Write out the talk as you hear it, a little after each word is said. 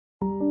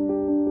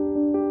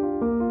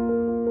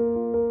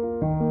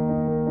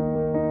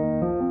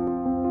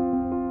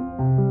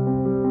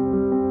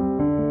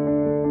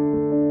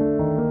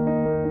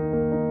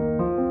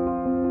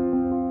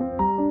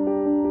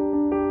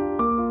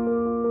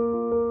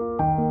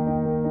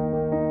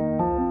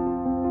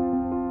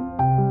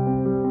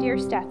Dear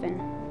Stefan,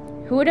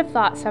 who would have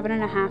thought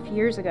 7.5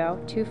 years ago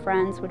 2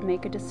 friends would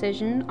make a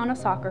decision on a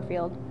soccer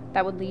field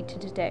that would lead to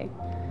today?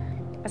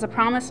 As a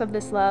promise of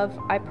this love,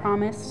 I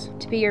promise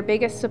to be your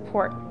biggest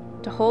support,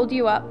 to hold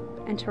you up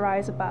and to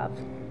rise above,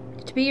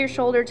 to be your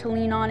shoulder to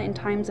lean on in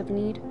times of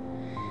need,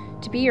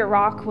 to be your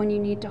rock when you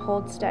need to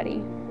hold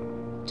steady,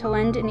 to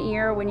lend an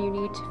ear when you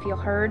need to feel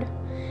heard,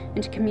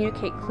 and to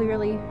communicate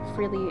clearly,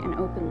 freely, and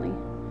openly.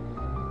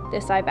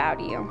 This I vow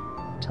to you,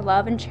 to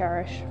love and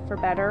cherish, for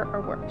better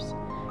or worse,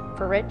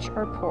 for rich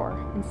or poor,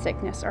 in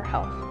sickness or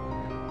health.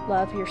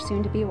 Love, your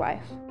soon-to-be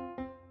wife.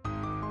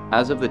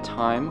 As of the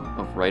time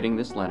of writing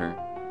this letter,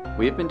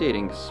 we have been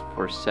dating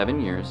for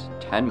 7 years,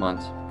 10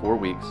 months, 4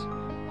 weeks,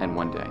 and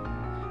 1 day.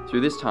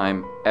 Through this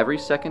time, every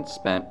second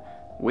spent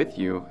with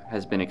you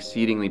has been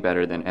exceedingly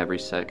better than every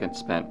second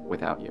spent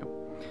without you.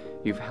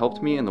 You've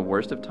helped me in the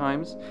worst of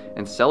times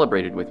and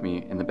celebrated with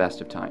me in the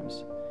best of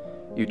times.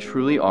 You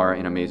truly are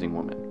an amazing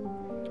woman.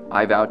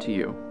 I vow to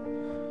you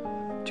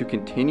to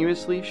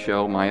continuously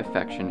show my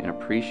affection and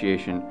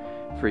appreciation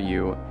for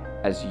you,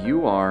 as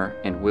you are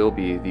and will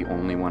be the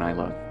only one I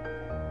love.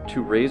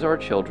 To raise our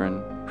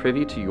children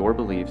privy to your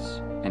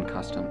beliefs and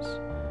customs,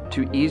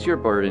 to ease your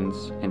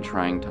burdens in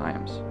trying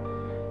times,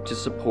 to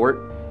support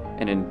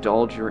and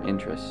indulge your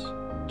interests,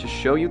 to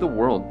show you the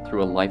world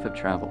through a life of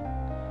travel,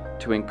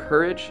 to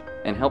encourage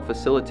and help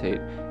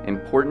facilitate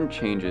important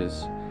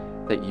changes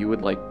that you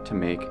would like to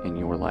make in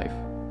your life,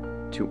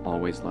 to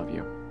always love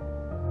you.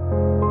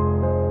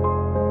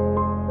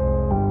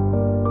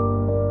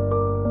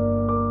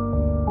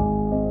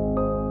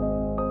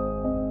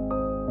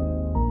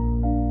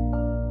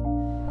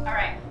 All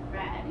right,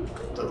 ready?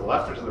 To the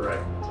left or to the right?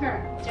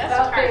 Turn. Just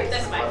About turn face.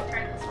 this way.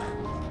 Turn this way.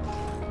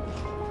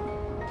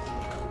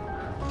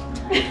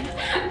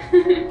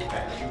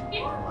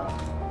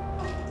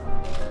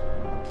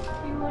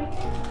 You like it?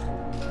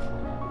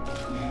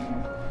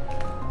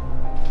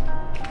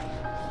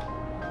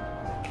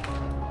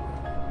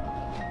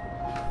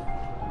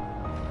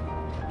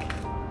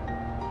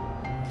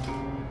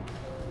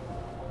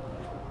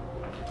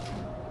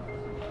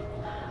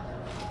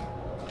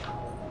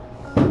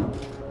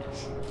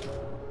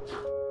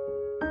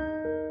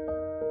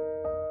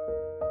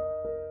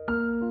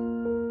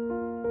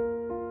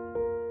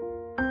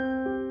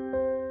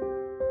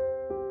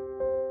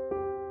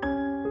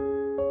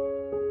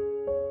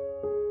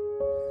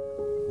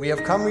 We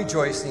have come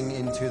rejoicing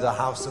into the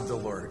house of the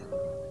Lord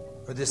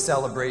for this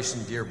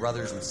celebration, dear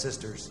brothers and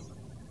sisters.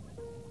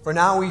 For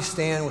now we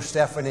stand with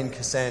Stefan and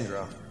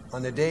Cassandra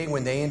on the day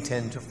when they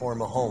intend to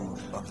form a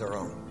home of their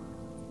own.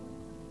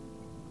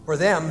 For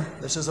them,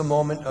 this is a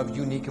moment of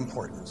unique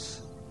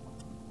importance.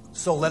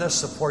 So let us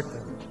support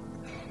them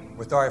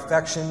with our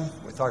affection,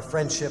 with our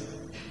friendship,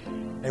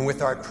 and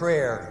with our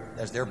prayer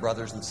as their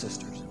brothers and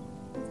sisters.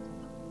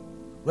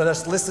 Let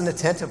us listen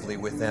attentively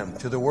with them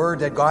to the word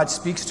that God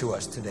speaks to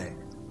us today.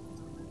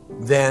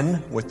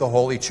 Then, with the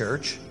Holy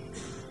Church,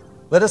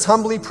 let us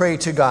humbly pray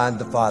to God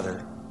the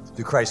Father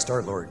through Christ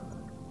our Lord.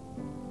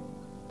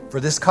 For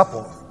this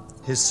couple,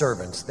 his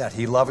servants, that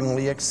he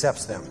lovingly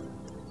accepts them,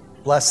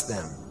 bless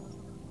them,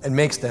 and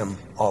makes them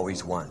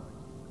always one.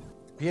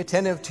 Be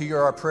attentive to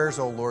our prayers,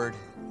 O Lord,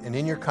 and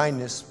in your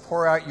kindness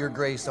pour out your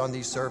grace on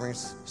these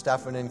servants,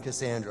 Stefan and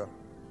Cassandra,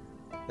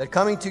 that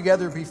coming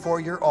together before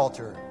your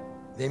altar,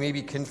 they may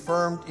be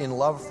confirmed in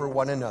love for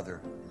one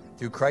another.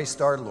 Through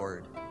Christ our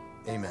Lord.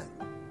 Amen.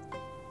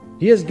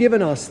 He has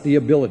given us the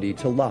ability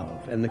to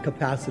love and the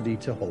capacity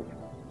to hope.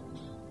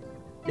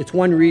 It's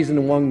one reason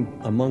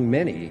among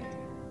many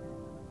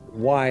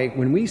why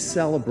when we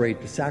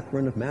celebrate the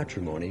sacrament of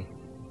matrimony,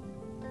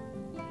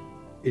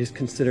 it is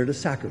considered a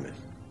sacrament.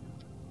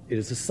 It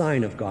is a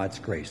sign of God's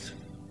grace.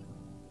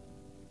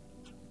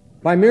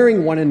 By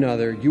marrying one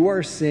another, you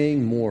are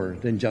saying more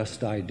than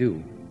just I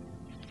do.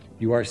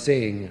 You are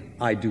saying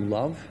I do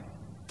love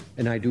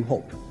and I do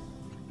hope.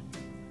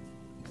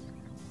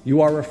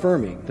 You are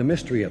affirming the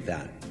mystery of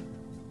that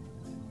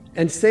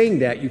and saying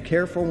that you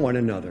care for one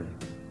another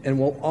and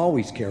will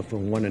always care for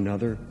one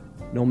another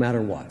no matter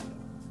what.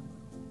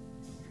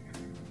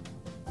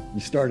 You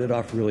started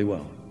off really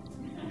well.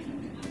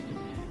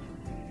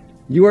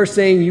 You are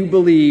saying you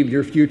believe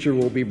your future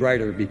will be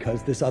brighter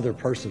because this other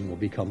person will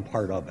become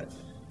part of it.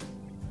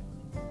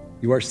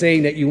 You are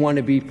saying that you want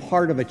to be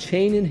part of a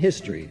chain in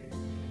history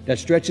that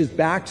stretches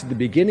back to the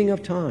beginning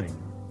of time,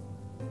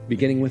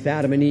 beginning with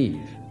Adam and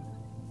Eve.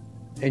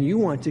 And you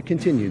want to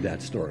continue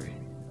that story.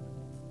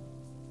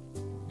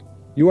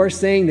 You are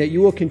saying that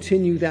you will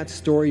continue that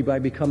story by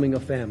becoming a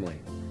family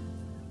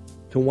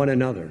to one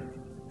another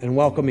and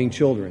welcoming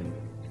children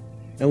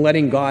and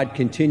letting God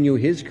continue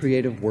his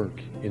creative work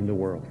in the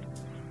world.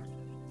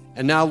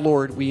 And now,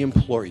 Lord, we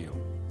implore you,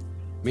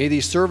 may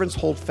these servants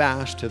hold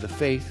fast to the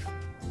faith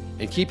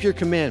and keep your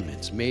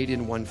commandments made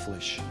in one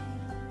flesh.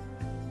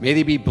 May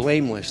they be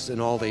blameless in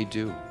all they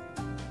do.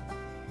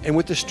 And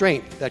with the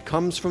strength that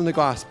comes from the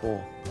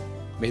gospel,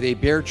 may they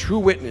bear true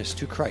witness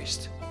to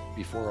Christ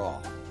before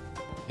all.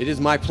 It is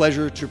my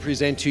pleasure to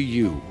present to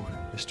you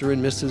Mr.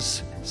 and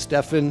Mrs.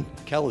 Stefan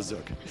Cassie.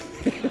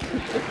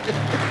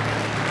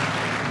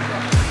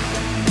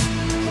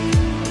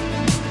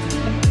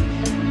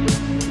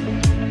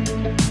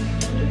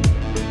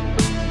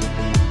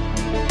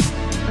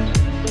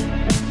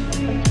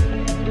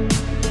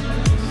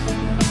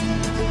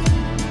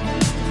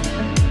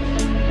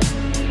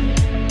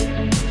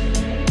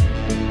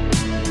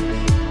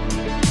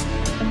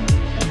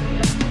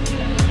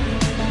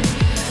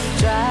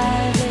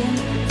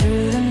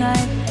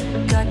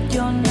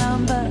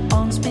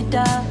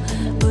 dial,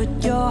 put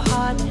your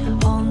heart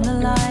on the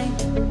line.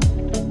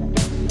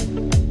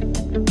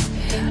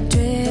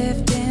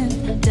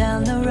 Drifting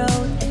down the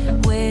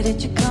road, where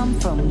did you come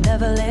from?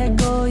 Never let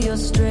go, you're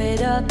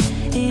straight up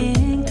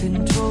in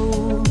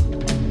control.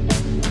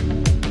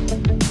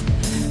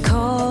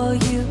 Call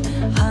you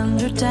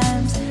 100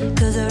 times,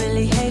 cause I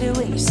really hate it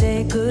when you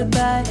say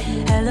goodbye.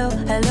 Hello,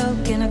 hello,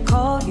 can I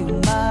call you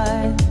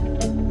mine?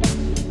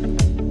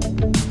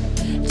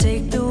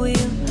 Take the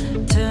wheel,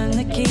 turn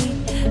the key,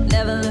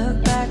 never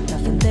look back,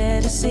 nothing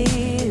there to see.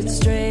 It's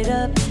straight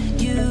up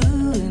you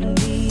and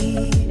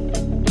me.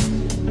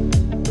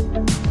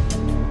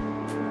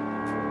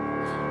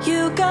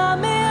 You got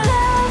me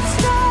love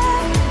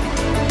struck.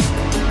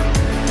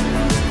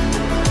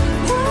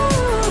 Ooh,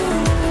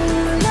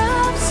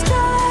 love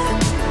struck.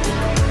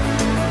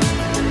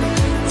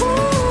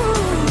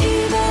 Ooh,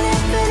 even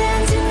if it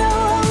ends, you know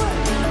I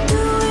would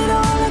do it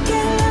all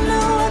again. I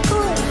know I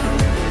could,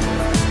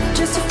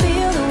 just to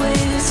feel the way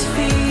this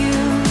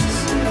feels.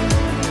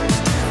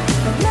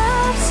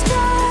 Love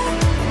struck.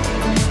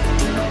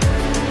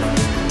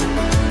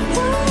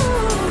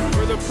 Ooh.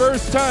 For the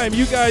first time,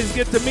 you guys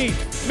get to meet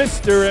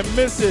Mr. and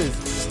Mrs.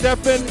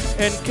 Stefan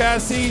and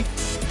Cassie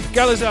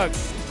Galazag.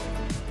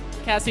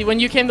 Cassie, when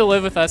you came to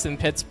live with us in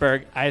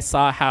Pittsburgh, I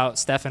saw how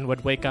Stefan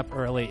would wake up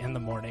early in the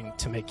morning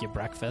to make you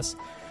breakfast.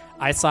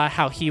 I saw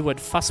how he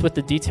would fuss with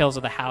the details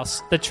of the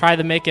house to try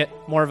to make it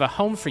more of a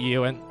home for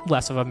you and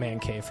less of a man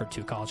cave for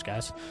two college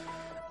guys.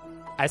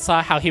 I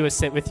saw how he would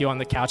sit with you on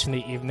the couch in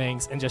the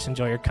evenings and just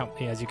enjoy your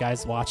company as you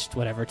guys watched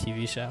whatever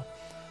TV show.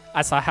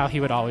 I saw how he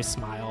would always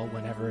smile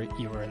whenever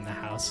you were in the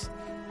house.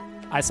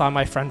 I saw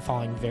my friend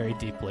falling very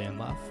deeply in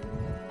love.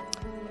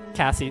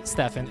 Cassie,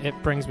 Stefan, it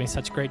brings me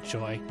such great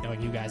joy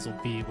knowing you guys will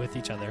be with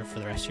each other for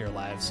the rest of your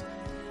lives.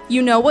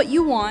 You know what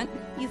you want,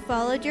 You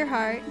followed your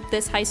heart.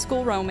 this high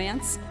school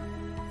romance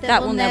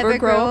That will never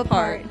grow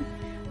apart.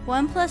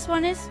 1 +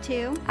 1 is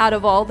 2. Out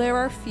of all there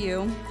are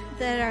few,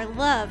 That are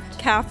loved,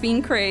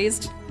 caffeine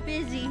crazed,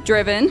 busy,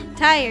 driven,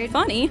 tired,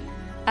 funny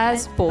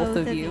as both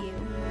of you.